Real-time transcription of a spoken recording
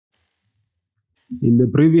In the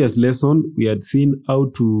previous lesson, we had seen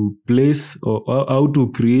how to place or how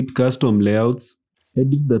to create custom layouts,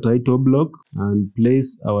 edit the title block, and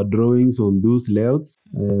place our drawings on those layouts.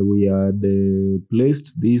 We had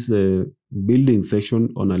placed this building section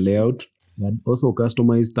on a layout. We had also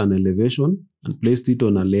customized an elevation and placed it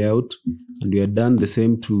on a layout, and we had done the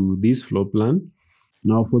same to this floor plan.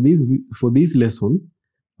 Now for this lesson,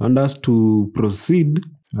 I want us to proceed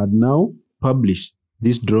and now publish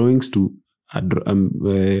these drawings to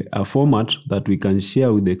a format that we can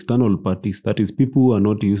share with the external parties, that is people who are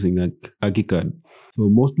not using ArchiCAD. So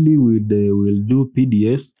mostly we'll do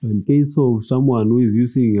PDFs. In case of someone who is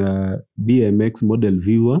using a BIMx model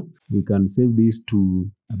viewer, we can save this to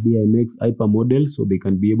a BIMx Hypermodel so they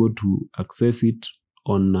can be able to access it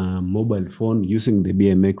on a mobile phone using the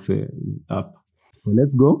BIMx app. So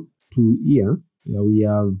let's go to here. We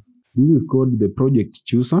have, this is called the project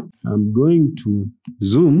chooser. I'm going to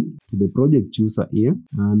zoom to the project chooser here,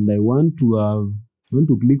 and I want to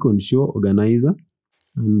click on show organizer.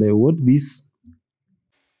 And what this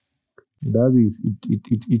does is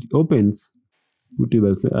it opens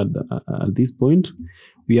at this point.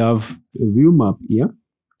 We have a view map here,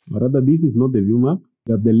 or rather this is not the view map.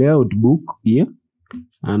 We have the layout book here,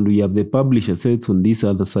 and we have the publisher sets on this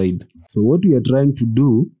other side. So what we are trying to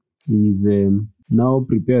do is now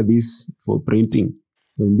prepare this for printing.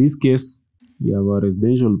 So in this case, we have a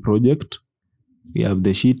residential project, we have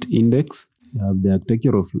the sheet index, we have the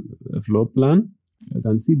architectural floor plan. You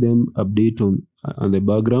can see them update on the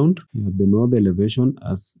background. We have the north elevation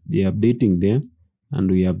as they are updating there,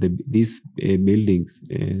 and we have this buildings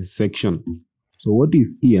section. So what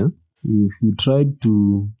is here, if you try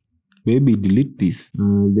to maybe delete this,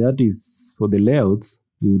 that is for the layouts,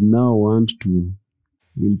 you now want to,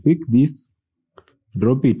 we'll pick this,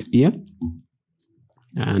 drop it here,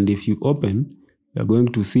 and if you open, you're going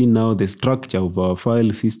to see now the structure of our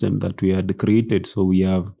file system that we had created. So we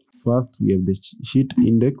have the sheet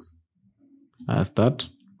index as that.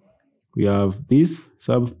 We have this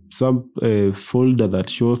sub folder that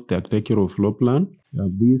shows the architectural floor plan. We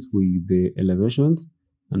have this with the elevations,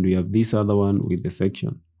 and we have this other one with the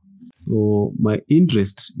section. So my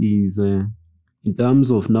interest is in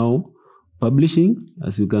terms of now publishing.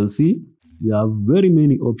 As you can see, you have very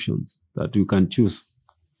many options that you can choose.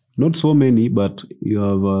 Not so many, but you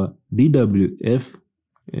have a DWF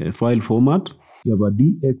file format, you have a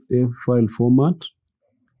DXF file format,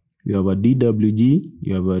 you have a DWG,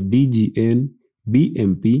 you have a DGN,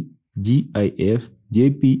 BMP, GIF,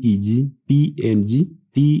 JPEG, PNG,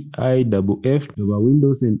 TIFF, you have a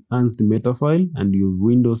Windows Enhanced Meta file, and you have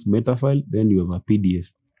Windows Meta file, then you have a PDF.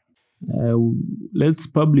 Let's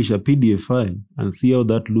publish a PDF file and see how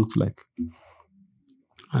that looks like.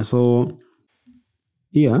 So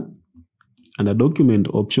here, under document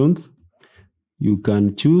options, you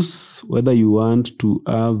can choose whether you want to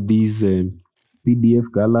have these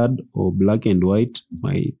PDF colored or black and white.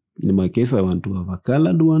 In my case, I want to have a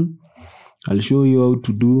colored one. I'll show you how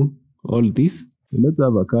to do all this. So let's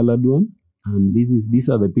have a colored one. And these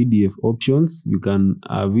are the PDF options. You can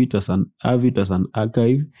have it as an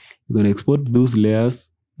archive. You can export those layers,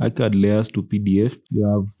 ArchiCAD layers, to PDF. You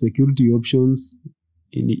have security options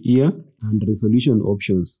in here and resolution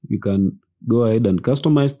options. You can go ahead and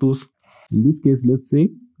customize those. In this case, let's say,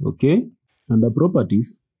 okay, under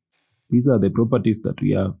properties, these are the properties that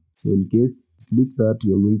we have. So in case you click that,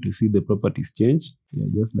 you're going to see the properties change. Yeah,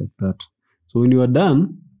 just like that. So when you are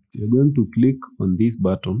done, you're going to click on this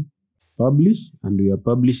button, publish, and we are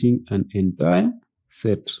publishing an entire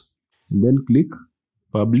set. And then click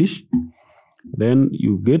publish. Then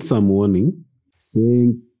you get some warning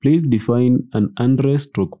saying, please define an address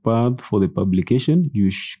stroke path for the publication.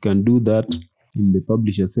 You can do that in the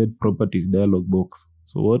publisher set properties dialog box.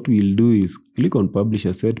 So what we'll do is click on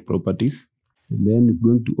publisher set properties, and then it's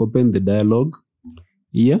going to open the dialog.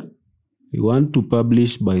 Here, we want to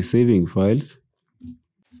publish by saving files.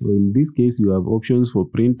 So in this case, you have options for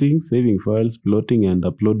printing, saving files, plotting, and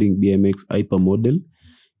uploading BIMx Hypermodel.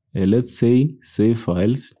 Let's say save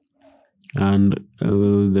files. And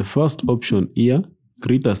the first option here,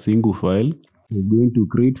 create a single file, is going to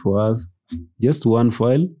create for us just one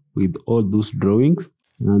file with all those drawings.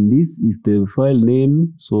 And this is the file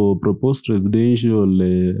name. So proposed residential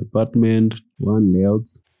apartment 1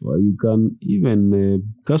 layouts. Or you can even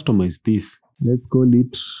customize this. Let's call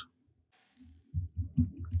it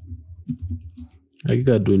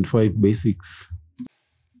ArchiCAD 25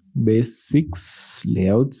 basics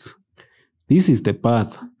layouts. This is the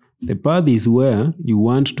path. The path is where you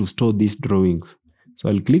want to store these drawings. So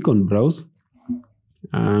I'll click on browse,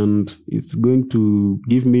 and it's going to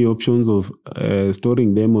give me options of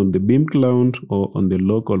storing them on the BIM cloud or on the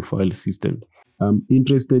local file system. I'm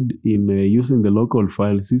interested in using the local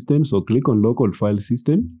file system, so click on local file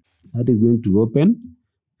system. That is going to open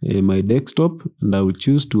my desktop, and I will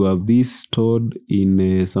choose to have this stored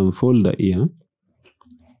in some folder here.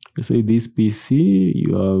 Let's say this PC,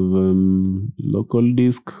 you have local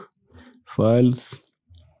disk files,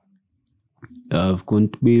 you have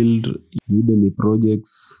QuantBuild, Udemy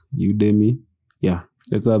projects, Udemy. Yeah,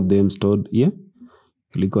 let's have them stored here.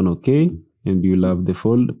 Click on OK, and you'll have the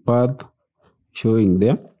folder path showing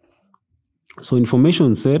there. So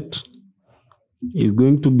information set is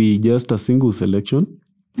going to be just a single selection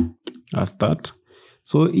as that.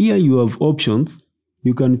 So here you have options.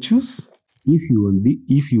 You can choose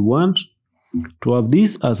if you want to have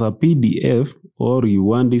this as a PDF, or you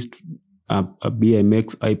want this a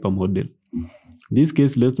BIMx Hypermodel. In this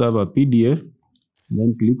case, let's have a PDF,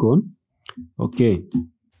 then click on OK.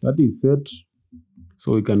 That is set.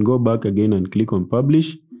 So we can go back again and click on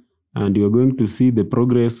publish, and you're going to see the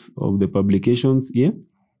progress of the publications here.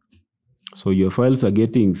 So your files are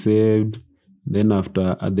getting saved. Then at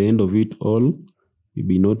the end of it all, you'll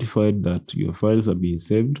be notified that your files are being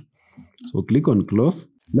saved. So click on close.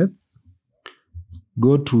 Let's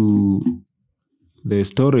go to the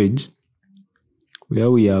storage where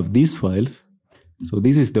we have these files. So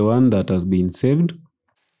this is the one that has been saved.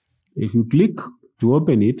 If you click to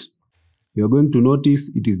open it, you're going to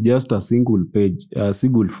notice it is just a single page, a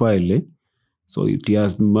single file. So it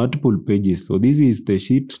has multiple pages. So this is the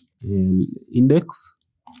sheet index,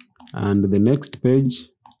 and the next page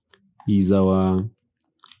is our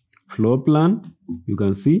floor plan. You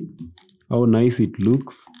can see how nice it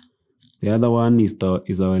looks. The other one is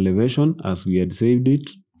our elevation as we had saved it,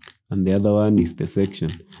 and the other one is the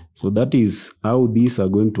section. So that is how these are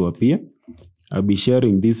going to appear. I'll be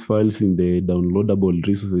sharing these files in the downloadable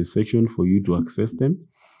resources section for you to access them.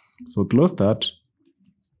 So close that,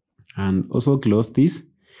 and also close this.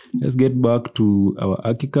 Let's get back to our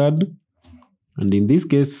ArchiCAD. And in this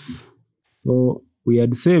case, so we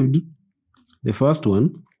had saved the first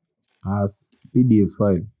one as PDF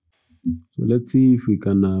file. So let's see if we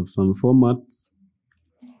can have some formats.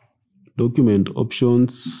 Document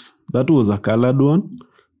options. That was a colored one.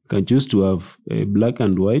 You can choose to have a black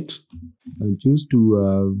and white. You can choose to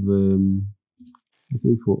have, let's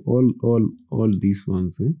say for all these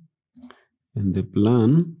ones, and the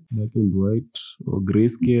plan, black and white or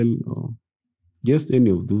grayscale, or just any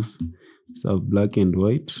of those. So black and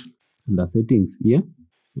white, and the settings here.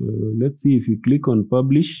 So let's see if you click on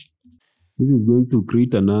publish. This is going to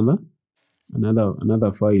create another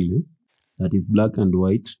file that is black and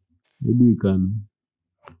white. Maybe we can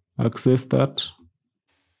access that.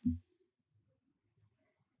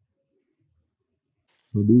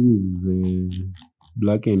 So this is the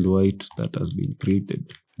black and white that has been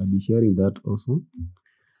created. I'll be sharing that also.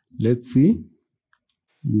 Let's see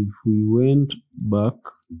if we went back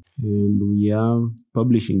and we have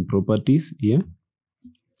publishing properties here.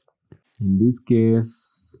 In this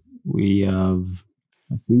case, we have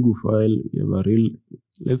a single file. We have a real,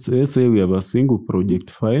 let's say we have a single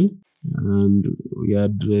project file, and we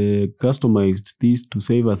had customized this to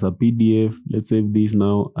save as a PDF. Let's save this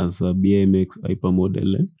now as a BIMx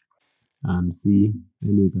Hypermodel, and see.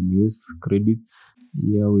 Then we can use credits.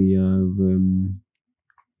 Here we have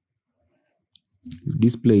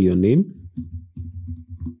display your name.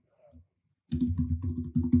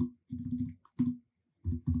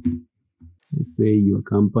 Let's say your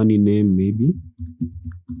company name, maybe.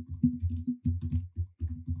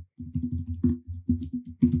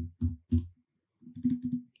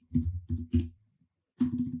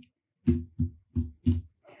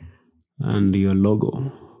 And your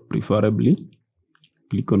logo, preferably.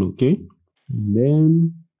 Click on OK. And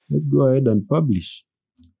then let's go ahead and publish.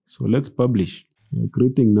 So let's publish. We're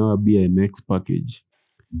creating now a BIMx package.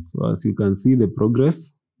 So as you can see the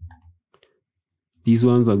progress, these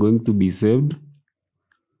ones are going to be saved.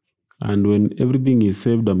 And when everything is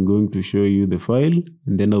saved, I'm going to show you the file,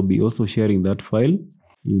 and then I'll be also sharing that file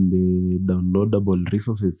in the downloadable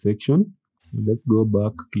resources section. So let's go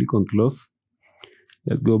back, click on close.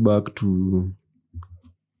 Let's go back to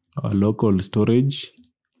our local storage,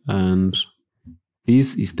 and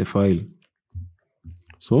this is the file.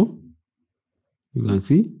 So you can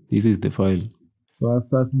see this is the file. So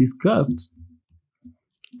as discussed,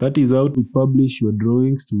 that is how to publish your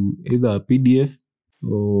drawings to either a PDF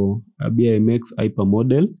or a BIMx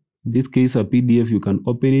Hypermodel. In this case, a PDF, you can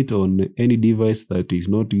open it on any device that is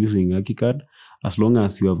not using ArchiCAD, as long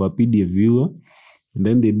as you have a PDF viewer. And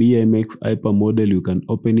then the BIMx Hypermodel, you can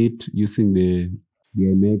open it using the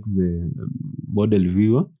BIMx model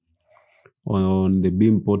viewer on the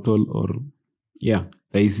BIM portal, or yeah,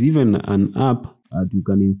 there is even an app that you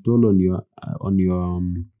can install on your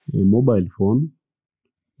mobile phone.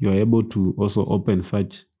 You are able to also open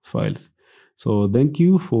such files. So thank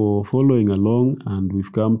you for following along, and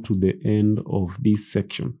we've come to the end of this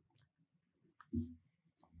section.